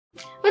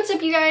What's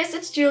up you guys,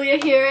 it's Julia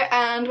here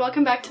and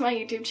welcome back to my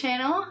YouTube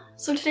channel.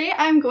 So today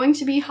I'm going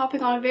to be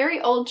hopping on a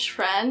very old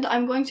trend.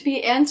 I'm going to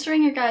be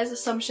answering your guys'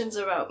 assumptions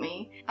about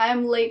me. I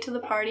am late to the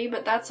party,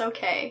 but that's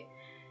okay.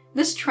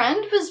 This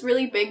trend was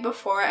really big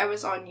before I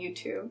was on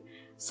YouTube,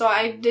 so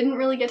I didn't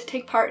really get to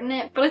take part in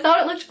it, but I thought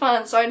it looked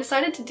fun, so I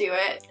decided to do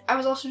it. I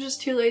was also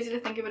just too lazy to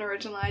think of an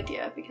original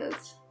idea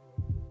because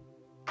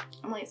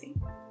I'm lazy.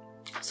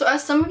 So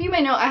as some of you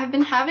may know, I have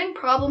been having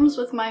problems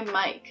with my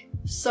mic.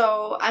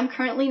 So I'm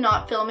currently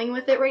not filming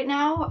with it right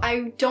now.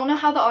 I don't know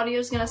how the audio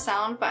is gonna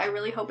sound, but I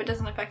really hope it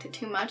doesn't affect it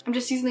too much. I'm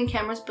just using the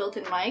camera's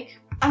built-in mic.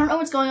 I don't know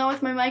what's going on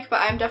with my mic,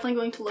 but I'm definitely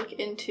going to look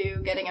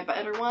into getting a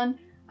better one.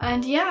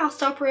 And yeah, I'll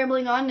stop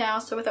rambling on now,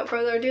 so without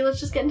further ado, let's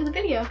just get into the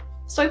video.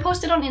 So I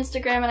posted on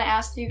Instagram and I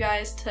asked you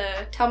guys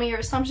to tell me your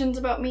assumptions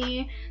about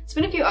me. It's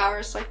been a few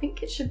hours, so I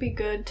think it should be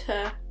good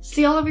to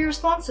see all of your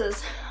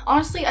responses.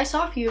 Honestly, I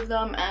saw a few of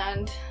them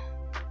and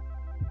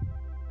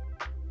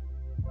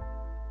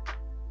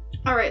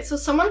alright, so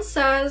someone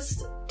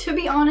says, to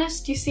be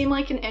honest, you seem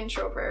like an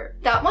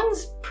introvert. That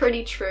one's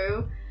pretty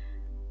true.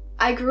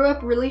 I grew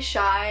up really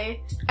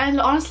shy, and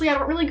honestly, I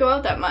don't really go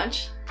out that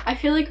much. I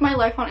feel like my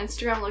life on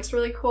Instagram looks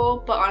really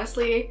cool, but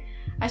honestly,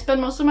 I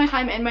spend most of my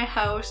time in my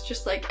house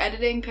just like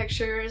editing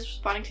pictures,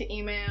 responding to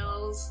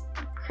emails,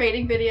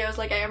 creating videos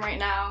like I am right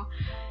now.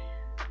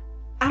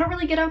 I don't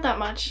really get out that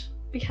much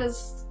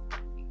because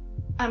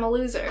I'm a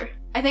loser.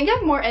 I think I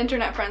have more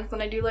internet friends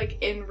than I do like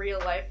in real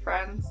life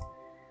friends.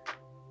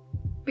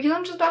 Because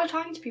I'm just bad at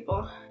talking to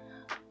people.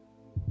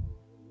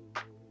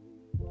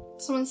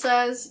 Someone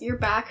says, your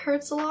back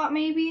hurts a lot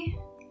maybe?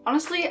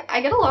 Honestly,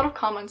 I get a lot of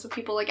comments of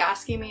people like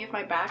asking me if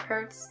my back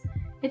hurts.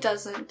 It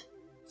doesn't.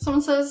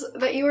 Someone says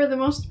that you are the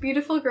most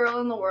beautiful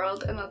girl in the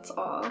world and that's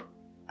all.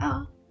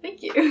 Oh,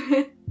 thank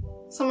you.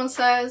 Someone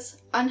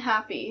says,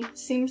 unhappy.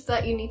 Seems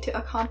that you need to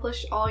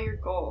accomplish all your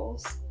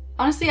goals.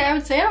 Honestly, I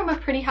would say I'm a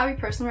pretty happy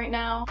person right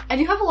now. I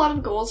do have a lot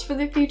of goals for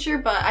the future,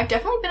 but I've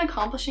definitely been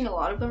accomplishing a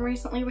lot of them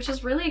recently, which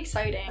is really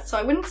exciting. So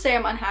I wouldn't say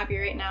I'm unhappy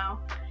right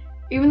now.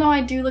 Even though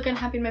I do look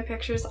unhappy in my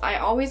pictures, I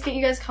always get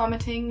you guys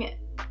commenting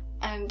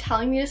and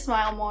telling me to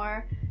smile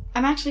more.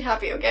 I'm actually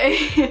happy,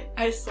 okay?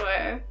 I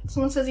swear.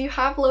 Someone says you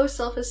have low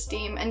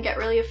self-esteem and get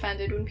really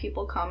offended when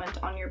people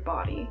comment on your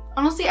body.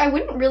 Honestly, I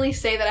wouldn't really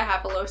say that I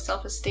have a low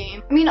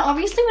self-esteem. I mean,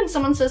 obviously when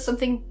someone says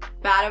something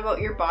bad about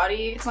your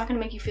body, it's not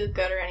gonna make you feel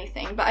good or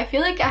anything, but I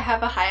feel like I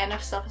have a high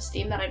enough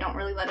self-esteem that I don't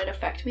really let it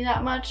affect me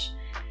that much.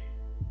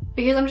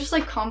 Because I'm just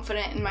like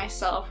confident in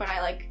myself and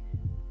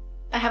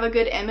I have a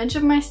good image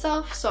of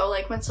myself, so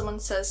like when someone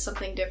says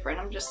something different,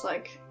 I'm just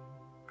like,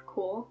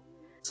 cool.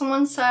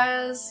 Someone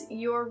says,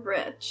 you're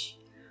rich.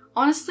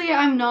 Honestly,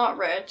 I'm not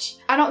rich.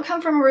 I don't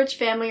come from a rich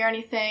family or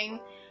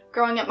anything.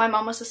 Growing up, my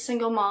mom was a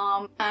single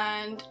mom,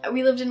 and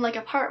we lived in like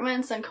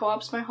apartments and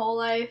co-ops my whole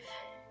life.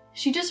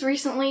 She just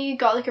recently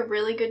got like a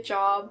really good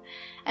job,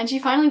 and she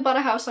finally bought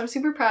a house, so I'm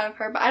super proud of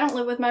her, but I don't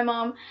live with my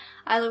mom.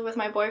 I live with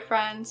my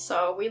boyfriend,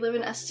 so we live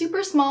in a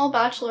super small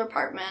bachelor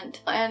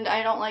apartment, and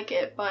I don't like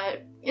it,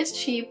 but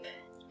it's cheap,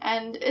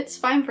 and it's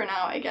fine for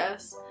now, I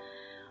guess.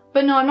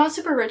 But no, I'm not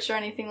super rich or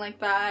anything like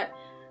that.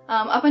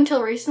 Up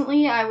until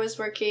recently, I was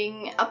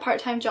working a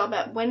part-time job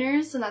at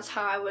Winners, and that's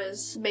how I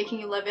was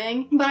making a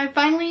living. But I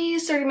finally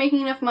started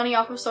making enough money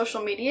off of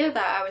social media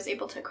that I was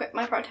able to quit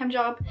my part-time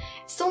job.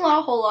 It's still not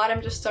a whole lot,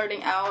 I'm just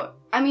starting out.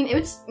 I mean,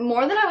 it's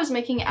more than I was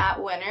making at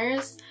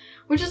Winners,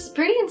 which is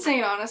pretty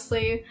insane,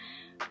 honestly.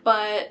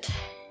 But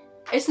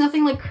it's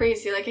nothing like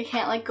crazy, like I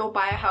can't like go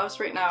buy a house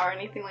right now or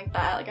anything like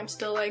that. Like I'm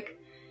still like,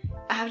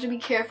 I have to be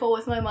careful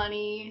with my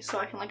money so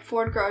I can like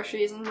afford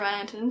groceries and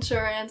rent and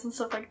insurance and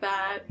stuff like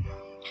that.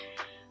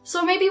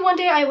 So maybe one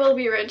day I will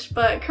be rich,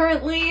 but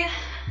currently,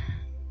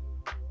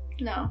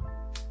 no.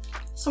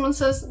 Someone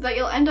says that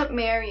you'll end up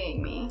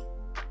marrying me.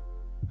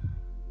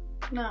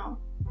 No.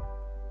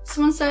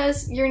 Someone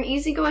says you're an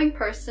easygoing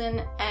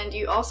person and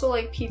you also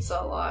like pizza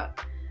a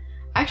lot.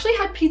 I actually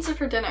had pizza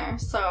for dinner,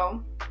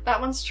 so that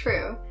one's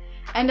true.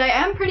 And I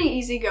am pretty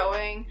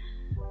easygoing.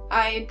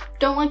 I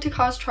don't like to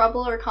cause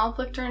trouble or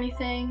conflict or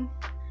anything.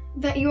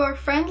 That you are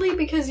friendly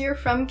because you're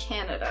from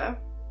Canada.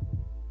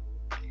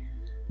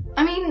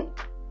 I mean,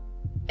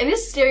 it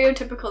is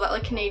stereotypical that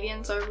like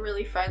Canadians are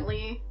really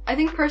friendly. I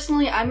think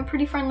personally I'm a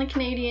pretty friendly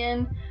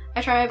Canadian.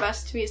 I try my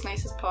best to be as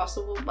nice as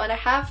possible, but I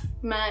have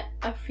met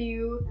a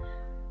few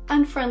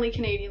unfriendly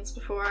Canadians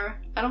before.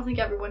 I don't think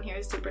everyone here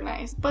is super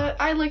nice, but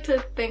I like to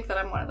think that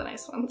I'm one of the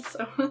nice ones,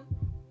 so.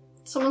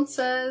 Someone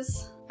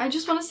says, I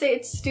just want to say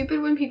it's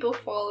stupid when people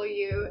follow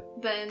you,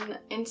 then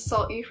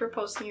insult you for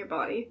posting your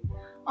body.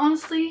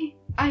 Honestly,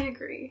 I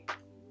agree.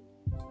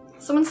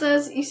 Someone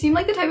says, you seem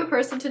like the type of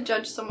person to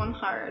judge someone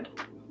hard.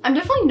 I'm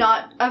definitely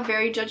not a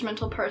very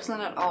judgmental person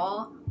at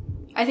all.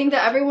 I think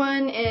that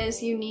everyone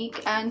is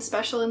unique and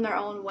special in their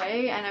own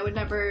way, and I would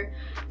never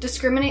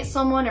discriminate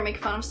someone or make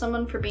fun of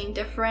someone for being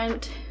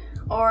different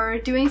or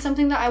doing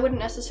something that I wouldn't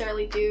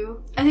necessarily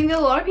do. I think that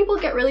a lot of people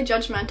get really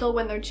judgmental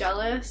when they're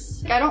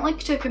jealous. Like, I don't like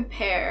to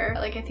compare.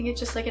 Like, I think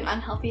it's just like an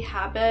unhealthy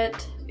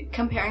habit.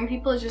 Comparing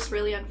people is just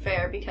really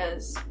unfair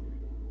because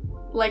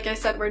like I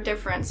said, we're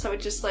different, so it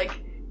just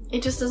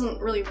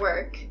doesn't really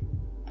work.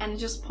 And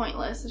it's just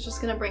pointless. It's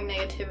just gonna bring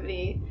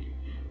negativity.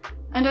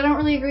 And I don't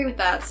really agree with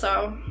that,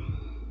 so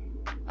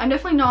I'm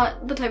definitely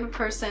not the type of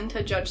person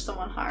to judge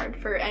someone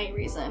hard for any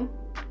reason.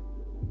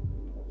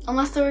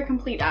 Unless they're a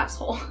complete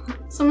asshole.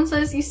 Someone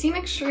says, you seem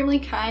extremely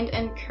kind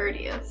and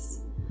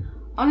courteous.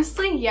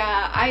 Honestly,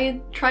 yeah,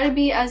 I try to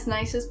be as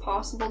nice as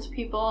possible to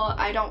people.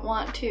 I don't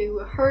want to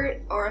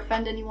hurt or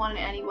offend anyone in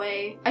any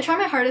way. I try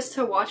my hardest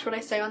to watch what I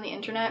say on the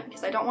internet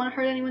because I don't want to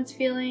hurt anyone's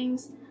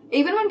feelings.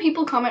 Even when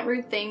people comment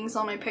rude things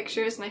on my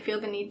pictures and I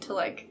feel the need to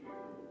like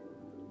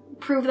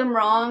prove them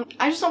wrong,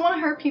 I just don't want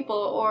to hurt people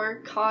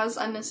or cause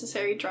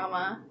unnecessary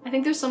drama. I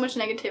think there's so much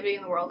negativity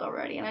in the world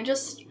already and I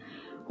just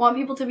want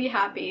people to be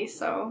happy,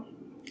 so.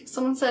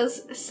 Someone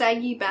says,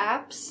 saggy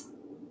baps.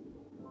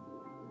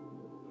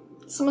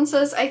 Someone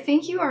says, I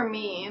think you are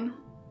mean.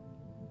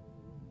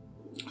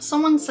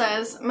 Someone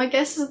says, my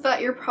guess is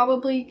that you're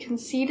probably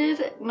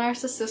conceited,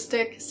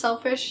 narcissistic,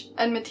 selfish,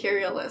 and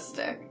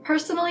materialistic.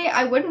 Personally,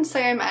 I wouldn't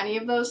say I'm any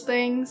of those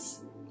things.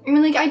 I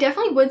mean, like, I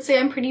definitely would say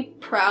I'm pretty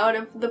proud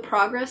of the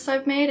progress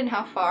I've made and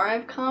how far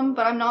I've come,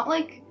 but I'm not,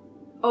 like,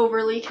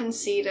 overly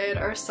conceited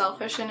or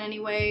selfish in any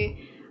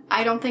way.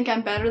 I don't think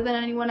I'm better than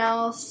anyone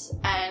else,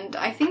 and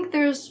I think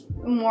there's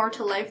more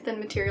to life than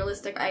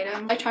materialistic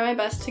items. I try my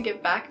best to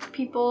give back to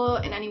people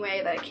in any way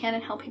that I can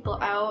and help people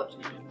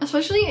out.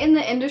 Especially in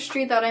the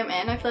industry that I'm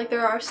in, I feel like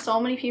there are so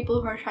many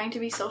people who are trying to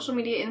be social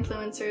media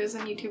influencers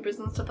and YouTubers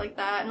and stuff like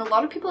that, and a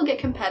lot of people get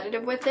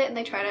competitive with it and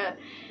they try to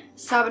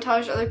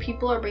sabotage other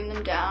people or bring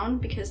them down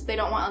because they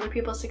don't want other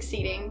people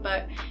succeeding.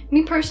 But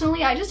me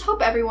personally, I just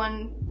hope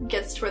everyone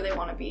gets to where they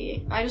want to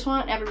be. I just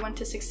want everyone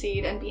to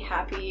succeed and be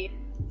happy.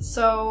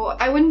 So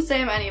I wouldn't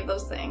say I'm any of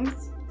those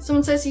things.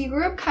 Someone says, you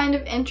grew up kind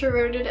of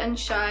introverted and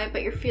shy,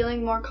 but you're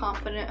feeling more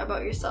confident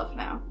about yourself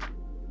now.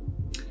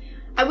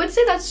 I would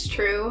say that's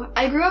true.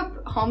 I grew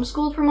up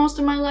homeschooled for most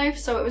of my life,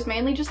 so it was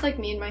mainly just like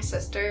me and my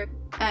sister,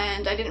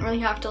 and I didn't really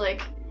have to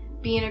like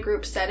be in a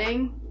group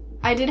setting.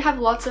 I did have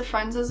lots of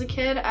friends as a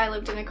kid. I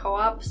lived in a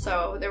co-op,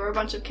 so there were a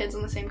bunch of kids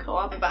in the same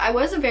co-op, but I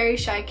was a very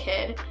shy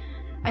kid.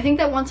 I think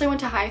that once I went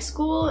to high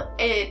school,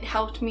 it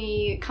helped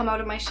me come out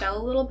of my shell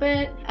a little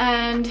bit,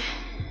 and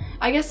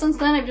I guess since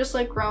then I've just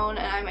like grown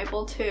and I'm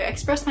able to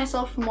express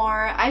myself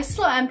more. I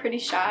still am pretty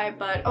shy,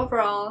 but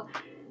overall,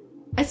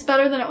 it's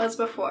better than it was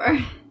before.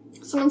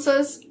 Someone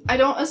says, I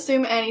don't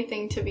assume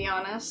anything, to be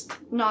honest.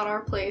 Not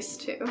our place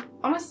to.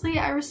 Honestly,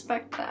 I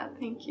respect that.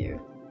 Thank you.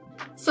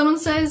 Someone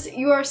says,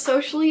 you are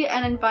socially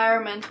and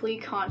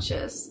environmentally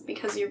conscious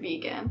because you're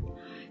vegan.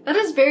 That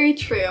is very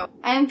true.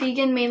 I am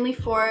vegan mainly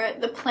for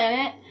the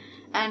planet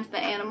and the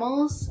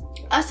animals.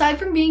 Aside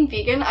from being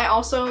vegan, I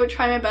also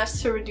try my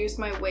best to reduce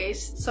my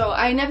waste. So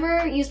I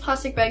never use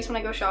plastic bags when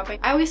I go shopping.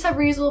 I always have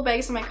reusable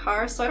bags in my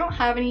car, so I don't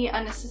have any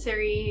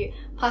unnecessary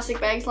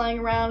plastic bags lying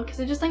around because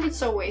I just think it's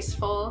so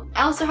wasteful.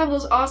 I also have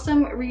those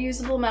awesome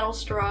reusable metal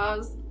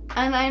straws.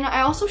 And then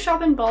I also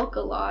shop in bulk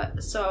a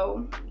lot,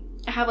 so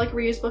I have like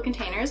reusable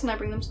containers and I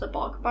bring them to the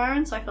bulk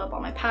barn, so I fill up all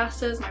my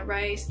pastas, my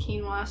rice,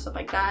 quinoa, stuff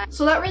like that.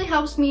 So that really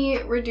helps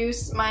me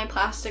reduce my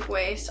plastic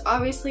waste.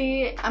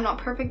 Obviously, I'm not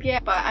perfect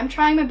yet, but I'm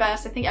trying my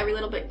best. I think every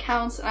little bit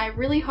counts, and I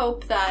really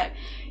hope that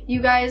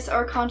you guys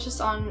are conscious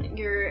on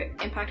your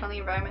impact on the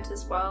environment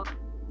as well.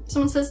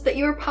 Someone says that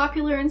you were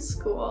popular in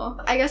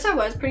school. I guess I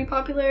was pretty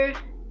popular.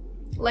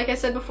 Like I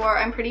said before,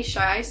 I'm pretty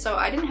shy, so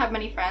I didn't have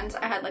many friends.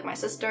 I had like my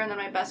sister and then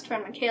my best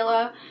friend,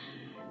 Michaela.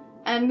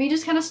 And we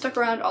just kind of stuck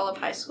around all of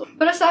high school.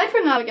 But aside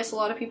from that, I guess a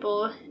lot of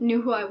people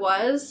knew who I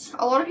was.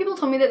 A lot of people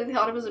told me that they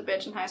thought I was a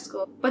bitch in high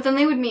school. But then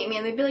they would meet me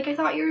and they'd be like, I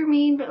thought you were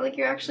mean, but like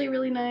you're actually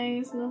really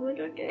nice. And I was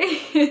like,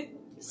 okay.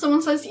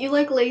 Someone says, you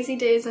like lazy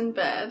days in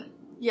bed.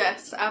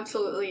 Yes,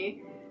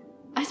 absolutely.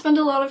 I spend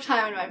a lot of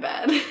time in my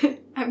bed.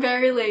 I'm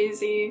very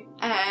lazy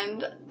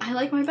and I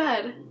like my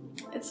bed.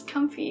 It's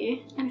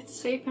comfy and it's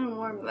safe and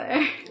warm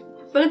there.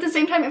 But at the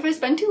same time, if I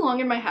spend too long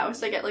in my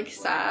house, I get like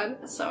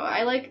sad. So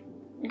I like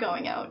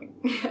going out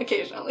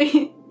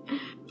occasionally.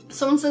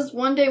 Someone says,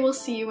 one day we'll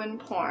see you in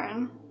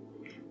porn.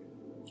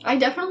 I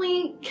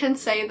definitely can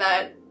say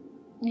that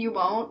you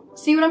won't.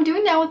 See, what I'm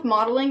doing now with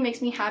modeling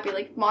makes me happy.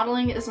 Like,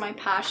 modeling is my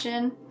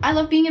passion. I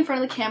love being in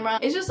front of the camera.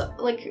 It's just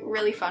like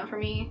really fun for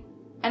me.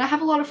 And I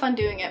have a lot of fun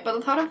doing it, but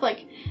the thought of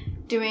like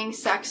doing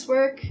sex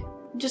work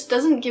just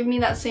doesn't give me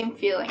that same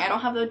feeling. I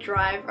don't have the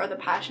drive or the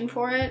passion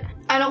for it.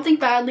 I don't think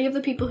badly of the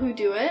people who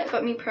do it,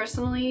 but me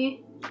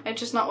personally,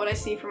 it's just not what I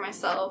see for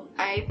myself.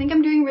 I think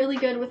I'm doing really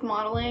good with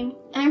modeling,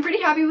 and I'm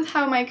pretty happy with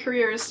how my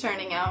career is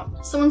turning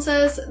out. Someone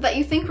says that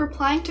you think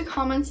replying to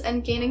comments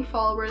and gaining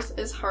followers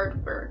is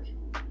hard work.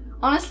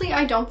 Honestly,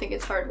 I don't think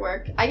it's hard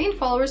work. I gained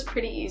followers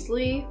pretty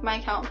easily. My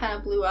account kind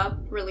of blew up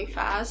really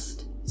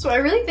fast. So I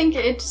really think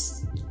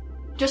it's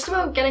just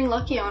about getting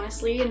lucky,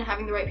 honestly, and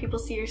having the right people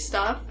see your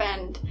stuff.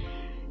 And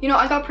you know,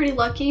 I got pretty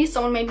lucky.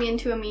 Someone made me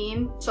into a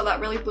meme, so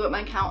that really blew up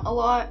my account a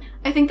lot.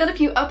 I think that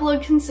if you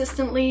upload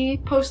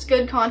consistently, post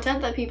good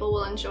content that people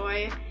will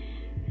enjoy,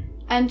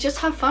 and just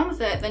have fun with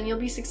it, then you'll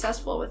be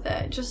successful with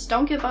it. Just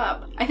don't give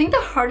up. I think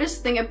the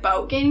hardest thing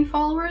about gaining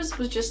followers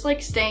was just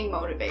like staying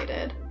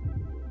motivated.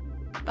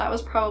 That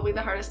was probably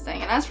the hardest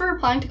thing. And as for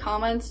replying to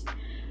comments,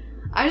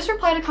 I just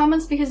reply to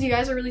comments because you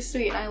guys are really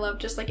sweet, and I love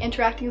just like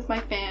interacting with my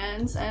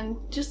fans and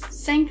just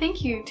saying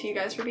thank you to you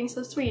guys for being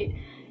so sweet.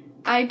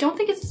 I don't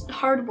think it's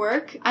hard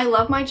work. I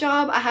love my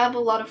job. I have a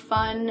lot of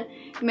fun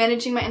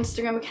managing my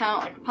Instagram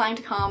account, like replying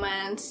to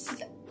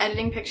comments,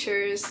 editing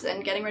pictures,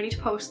 and getting ready to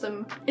post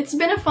them. It's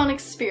been a fun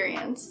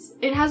experience.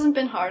 It hasn't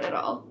been hard at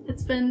all.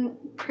 It's been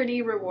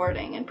pretty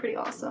rewarding and pretty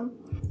awesome.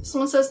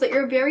 Someone says that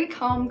you're a very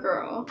calm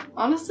girl.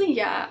 Honestly,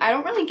 yeah, I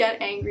don't really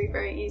get angry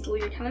very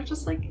easily. I kind of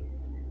just like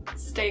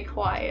stay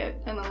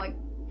quiet and then like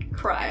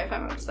cry if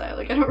I'm upset.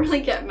 Like I don't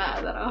really get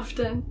mad that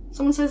often.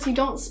 Someone says you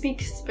don't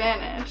speak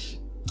Spanish.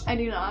 I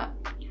do not.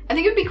 I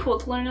think it would be cool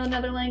to learn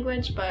another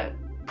language, but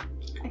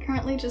I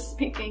currently just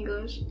speak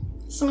English.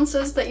 Someone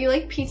says that you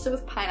like pizza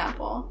with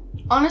pineapple.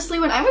 Honestly,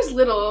 when I was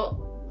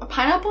little,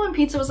 pineapple and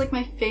pizza was like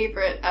my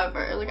favorite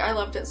ever. Like I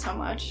loved it so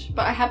much,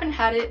 but I haven't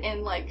had it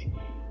in like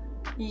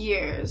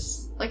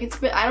years. Like it's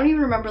been, I don't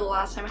even remember the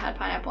last time I had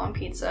pineapple on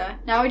pizza.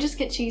 Now I just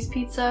get cheese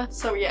pizza,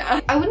 so yeah.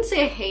 I wouldn't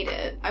say I hate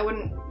it. I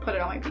wouldn't put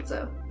it on my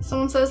pizza.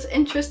 Someone says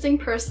interesting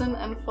person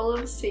and full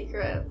of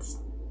secrets.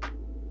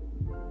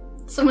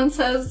 Someone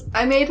says,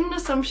 I made an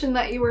assumption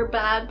that you were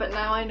bad, but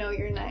now I know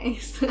you're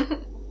nice.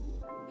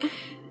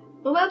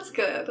 Well, that's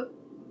good.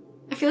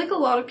 I feel like a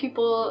lot of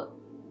people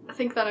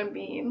think that I'm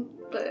mean,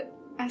 but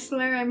I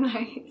swear I'm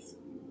nice.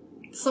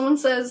 Someone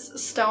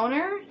says,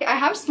 stoner? I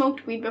have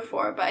smoked weed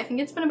before, but I think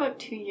it's been about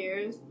 2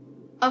 years.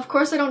 Of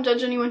course I don't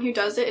judge anyone who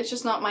does it, it's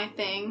just not my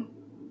thing.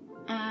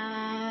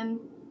 And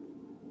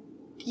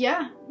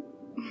yeah.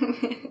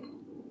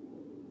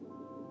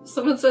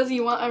 Someone says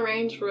you want a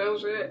Range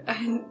Rover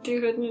and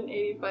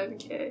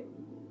 285k.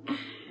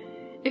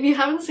 If you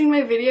haven't seen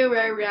my video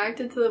where I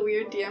reacted to the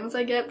weird DMs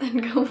I get, then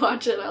go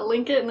watch it. I'll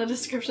link it in the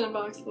description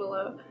box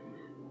below.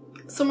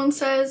 Someone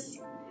says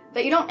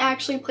that you don't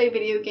actually play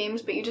video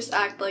games, but you just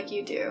act like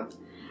you do.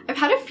 I've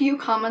had a few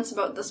comments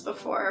about this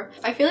before.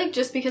 I feel like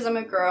just because I'm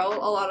a girl,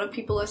 a lot of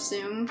people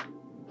assume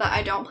that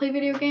I don't play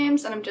video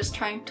games and I'm just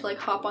trying to like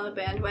hop on the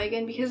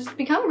bandwagon because it's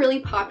become really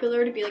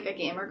popular to be like a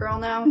gamer girl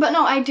now. But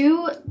no, I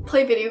do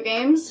play video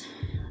games.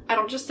 I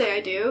don't just say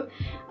I do.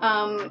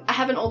 I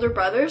have an older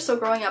brother, so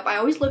growing up I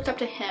always looked up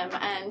to him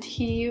and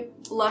he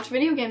loved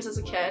video games as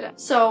a kid.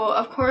 So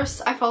of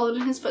course I followed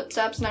in his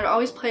footsteps and I'd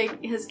always play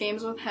his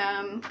games with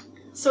him.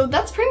 So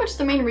that's pretty much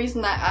the main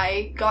reason that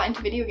I got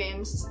into video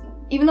games.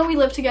 Even though we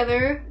live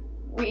together,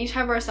 we each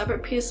have our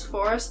separate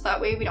PS4, so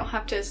that way we don't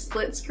have to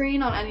split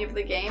screen on any of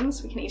the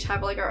games. We can each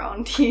have like our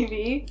own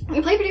TV.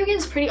 We play video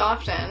games pretty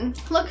often.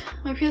 Look,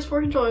 my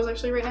PS4 controller is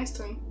actually right next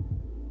to me.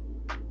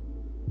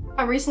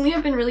 Recently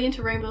I've been really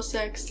into Rainbow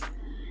Six.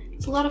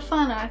 It's a lot of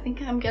fun and I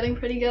think I'm getting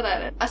pretty good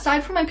at it.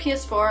 Aside from my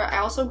PS4, I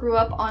also grew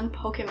up on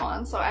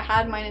Pokemon. So I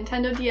had my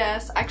Nintendo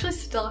DS, I actually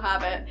still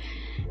have it.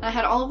 And I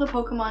had all of the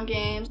Pokemon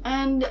games,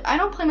 and I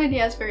don't play my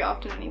DS very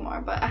often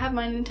anymore, but I have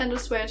my Nintendo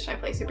Switch, I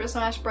play Super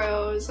Smash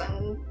Bros.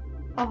 And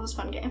all those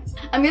fun games.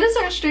 I'm gonna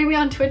start streaming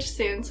on Twitch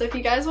soon, so if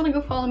you guys want to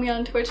go follow me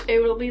on Twitch,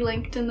 it will be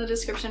linked in the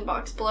description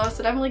box below,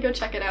 so definitely go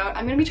check it out.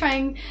 I'm gonna be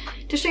trying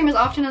to stream as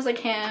often as I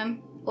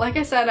can. Like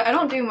I said, I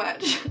don't do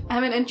much.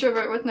 I'm an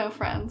introvert with no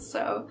friends,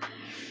 so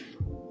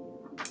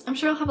I'm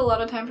sure I'll have a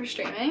lot of time for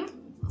streaming.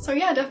 So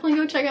yeah, definitely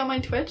go check out my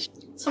Twitch.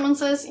 Someone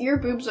says, your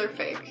boobs are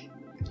fake.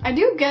 I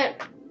do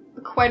get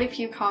quite a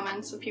few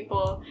comments of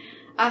people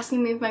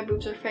asking me if my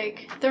boobs are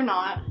fake. They're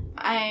not.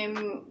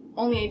 I'm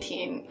only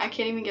 18. I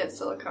can't even get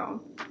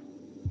silicone.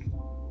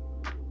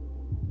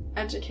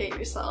 Educate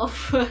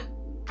yourself.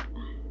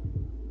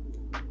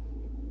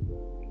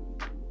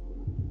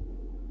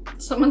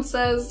 Someone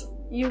says,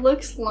 you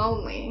look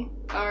lonely.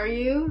 Are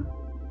you?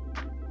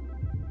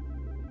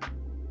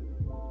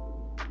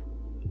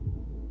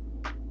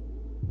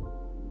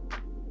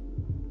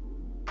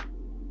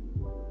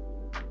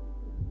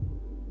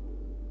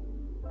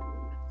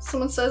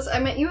 Someone says, I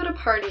met you at a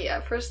party.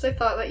 At first I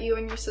thought that you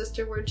and your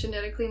sister were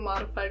genetically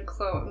modified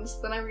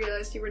clones. Then I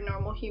realized you were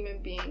normal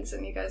human beings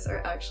and you guys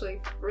are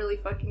actually really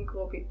fucking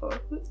cool people.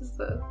 What is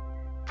this?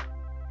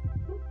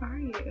 Who are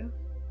you?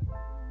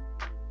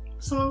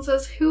 Someone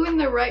says, who in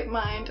their right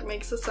mind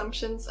makes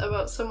assumptions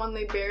about someone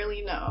they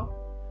barely know?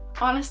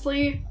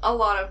 Honestly, a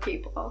lot of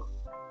people.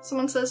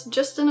 Someone says,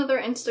 just another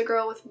Insta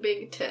girl with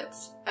big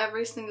tits.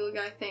 Every single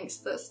guy thinks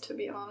this, to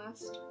be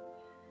honest.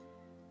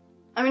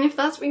 I mean, if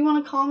that's what you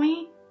want to call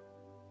me,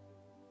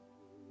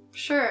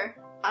 sure.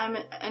 I'm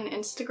an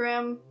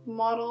Instagram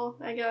model,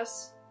 I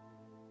guess.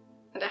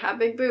 And I have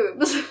big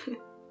boobs.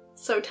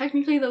 So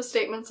technically those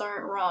statements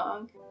aren't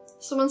wrong.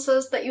 Someone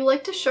says that you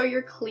like to show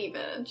your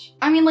cleavage.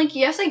 I mean, like,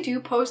 yes, I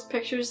do post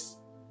pictures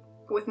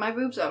with my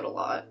boobs out a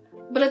lot.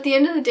 But at the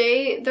end of the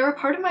day, they're a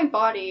part of my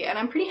body, and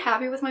I'm pretty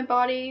happy with my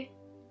body.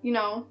 You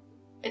know,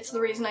 it's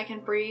the reason I can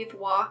breathe,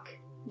 walk,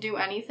 do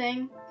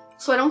anything.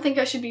 So I don't think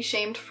I should be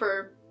shamed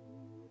for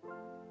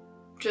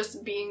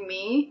just being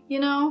me,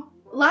 you know?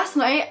 Last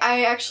night,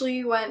 I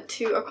actually went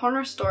to a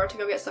corner store to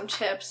go get some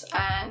chips,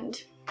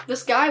 and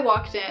this guy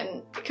walked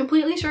in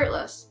completely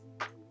shirtless.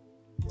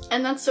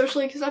 And that's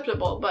socially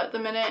acceptable, but the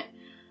minute,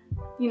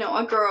 you know,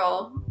 a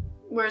girl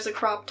wears a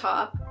crop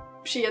top,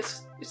 she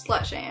gets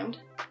slut-shamed.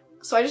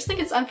 So I just think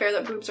it's unfair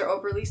that boobs are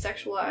overly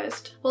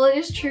sexualized. Well, it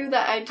is true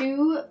that I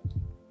do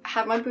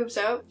have my boobs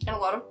out in a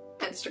lot of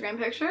Instagram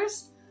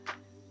pictures.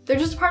 They're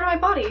just a part of my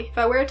body. If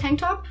I wear a tank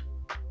top,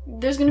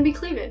 there's gonna be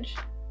cleavage,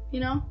 you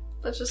know?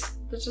 That's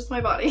just my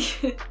body.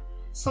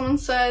 Someone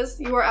says,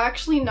 you are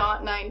actually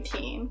not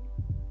 19.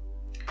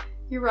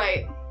 You're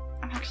right,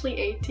 I'm actually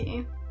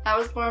 18. I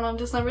was born on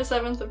December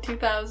 7th of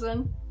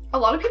 2000. A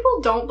lot of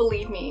people don't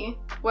believe me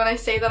when I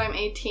say that I'm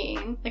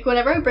 18. Like,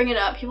 whenever I bring it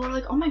up, people are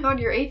like, oh my god,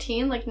 you're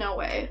 18? Like, no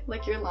way.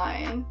 Like, you're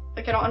lying.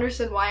 Like, I don't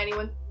understand why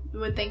anyone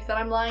would think that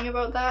I'm lying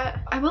about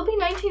that. I will be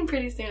 19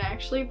 pretty soon,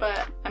 actually,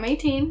 but I'm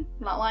 18.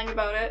 I'm not lying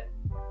about it.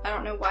 I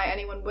don't know why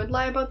anyone would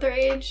lie about their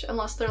age,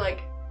 unless they're,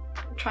 like,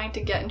 trying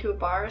to get into a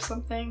bar or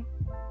something.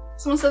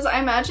 Someone says, I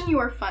imagine you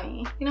are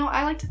funny. You know,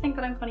 I like to think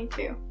that I'm funny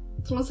too.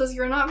 Someone says,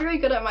 you're not very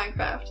good at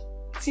Minecraft.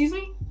 Excuse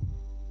me?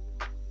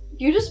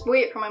 You just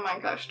wait for my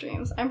Minecraft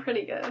streams. I'm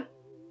pretty good.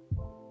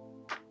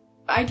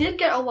 I did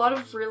get a lot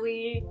of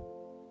really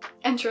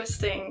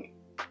interesting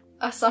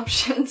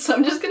assumptions, so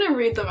I'm just gonna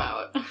read them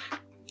out.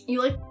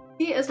 You like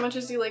as much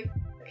as you like.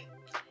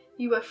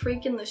 You a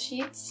freak in the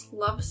sheets,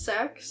 love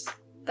sex,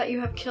 that you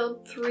have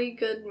killed 3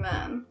 good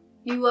men.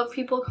 You love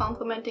people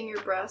complimenting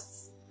your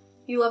breasts.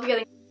 You love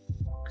getting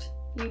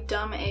you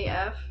dumb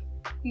AF.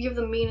 You give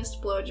the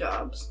meanest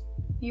blowjobs.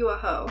 You a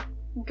hoe.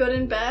 Good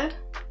in bed?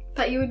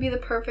 That you would be the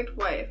perfect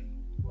wife.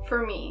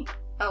 For me.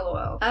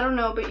 LOL. I don't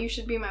know, but you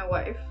should be my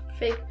wife.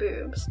 Fake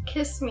boobs.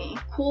 Kiss me.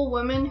 Cool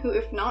woman who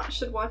if not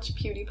should watch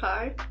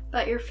PewDiePie.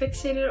 That you're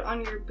fixated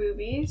on your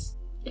boobies.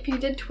 If you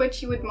did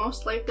Twitch, you would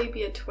most likely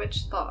be a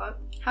Twitch thought.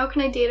 How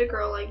can I date a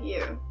girl like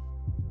you?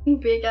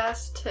 Big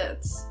ass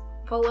tits.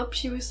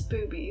 Voluptuous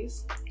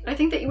boobies. I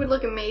think that you would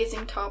look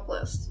amazing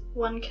topless.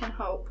 One can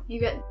hope. You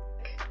get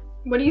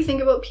What do you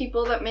think about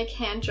people that make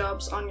hand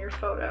jobs on your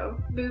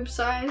photo? Boob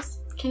size?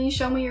 Can you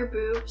show me your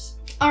boobs?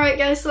 Alright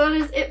guys, so that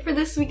is it for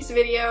this week's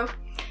video.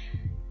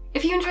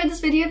 If you enjoyed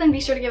this video, then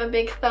be sure to give a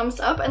big thumbs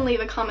up and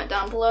leave a comment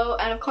down below.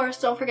 And of course,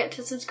 don't forget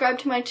to subscribe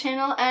to my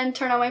channel and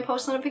turn on my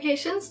post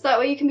notifications. That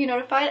way you can be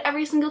notified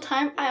every single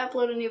time I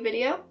upload a new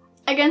video.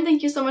 Again,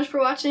 thank you so much for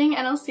watching,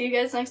 and I'll see you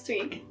guys next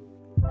week.